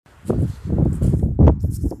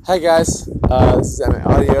Hi guys, this is Emmett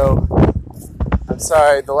Audio. I'm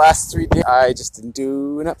sorry, the last 3 days I just didn't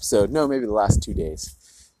do an episode. No, maybe the last 2 days.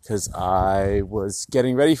 Because I was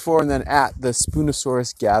getting ready for and then at the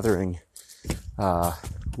Spoonosaurus gathering,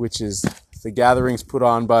 which is the gatherings put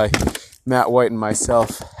on by Matt White and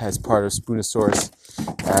myself as part of Spoonosaurus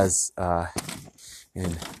as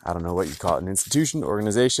in, I don't know what you call it, an institution,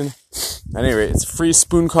 organization. At any rate, it's a free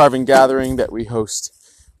spoon carving gathering that we host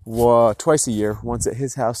twice a year, once at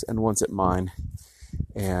his house and once at mine.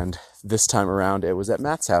 And this time around it was at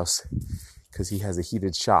Matt's house because he has a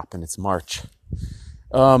heated shop and it's March.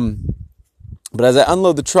 But as I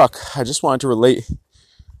unload the truck, I just wanted to relate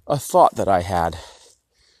a thought that I had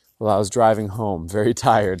while I was driving home, very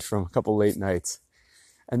tired from a couple late nights.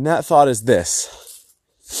 And that thought is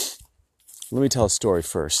this. Let me tell a story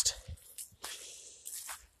first.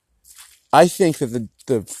 I think that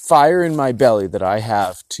the fire in my belly that I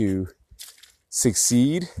have to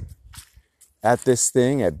succeed at this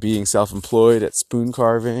thing, at being self-employed, at spoon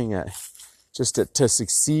carving, to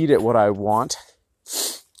succeed at what I want,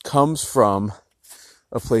 comes from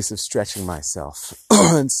a place of stretching myself.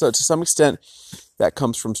 And so to some extent, that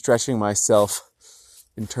comes from stretching myself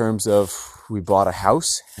in terms of we bought a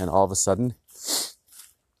house and all of a sudden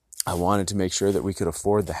I wanted to make sure that we could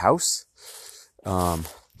afford the house.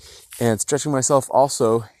 And stretching myself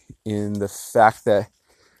also in the fact that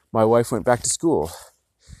my wife went back to school.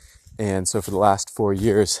 And so for the last 4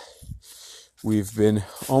 years, we've been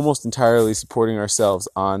almost entirely supporting ourselves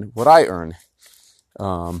on what I earn.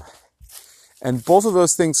 And both of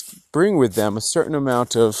those things bring with them a certain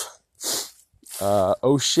amount of,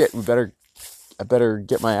 oh shit, I better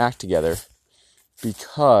get my act together.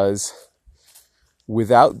 Because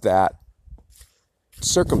without that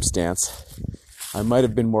circumstance, I might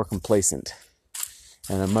have been more complacent.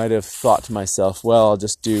 And I might have thought to myself, well, I'll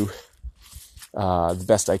just do the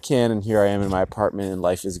best I can, and here I am in my apartment, and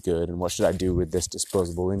life is good, and what should I do with this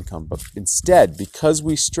disposable income? But instead, because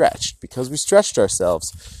we stretched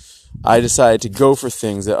ourselves, I decided to go for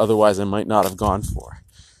things that otherwise I might not have gone for.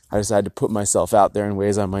 I decided to put myself out there in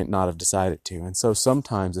ways I might not have decided to. And so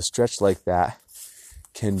sometimes a stretch like that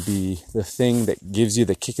can be the thing that gives you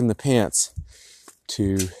the kick in the pants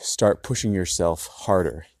to start pushing yourself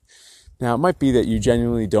harder. Now, it might be that you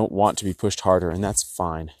genuinely don't want to be pushed harder, and that's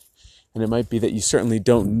fine. And it might be that you certainly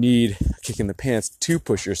don't need a kick in the pants to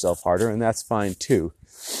push yourself harder, and that's fine too.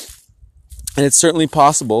 And it's certainly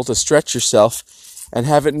possible to stretch yourself and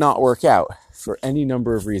have it not work out for any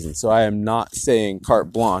number of reasons. So I am not saying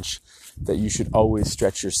carte blanche that you should always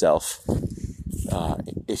stretch yourself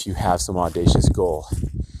if you have some audacious goal.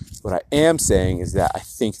 What I am saying is that I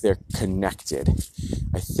think they're connected.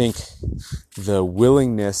 I think the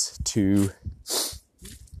willingness to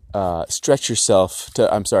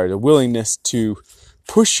the willingness to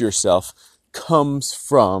push yourself comes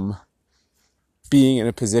from being in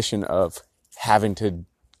a position of having to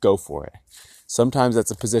go for it. Sometimes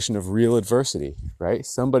that's a position of real adversity, right?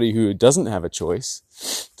 Somebody who doesn't have a choice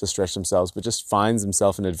to stretch themselves, but just finds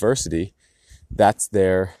themselves in adversity, that's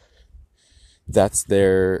their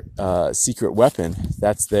secret weapon.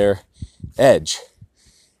 That's their edge.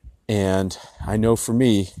 And I know for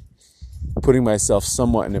me, putting myself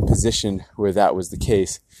somewhat in a position where that was the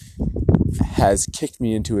case has kicked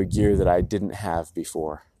me into a gear that I didn't have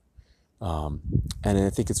before. And I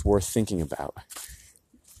think it's worth thinking about,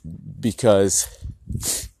 because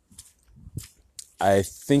I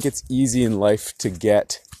think it's easy in life to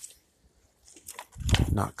get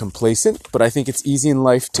not complacent, but I think it's easy in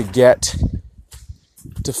life to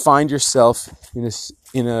find yourself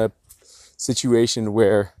in a situation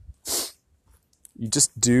where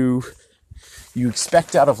you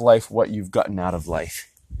expect out of life what you've gotten out of life.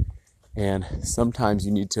 And sometimes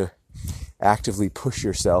you need to actively push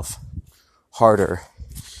yourself harder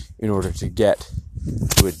in order to get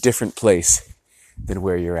to a different place than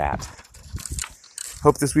where you're at.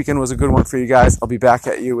 Hope this weekend was a good one for you guys. I'll be back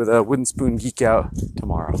at you with a wooden spoon geek out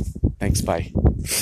tomorrow. Thanks, bye.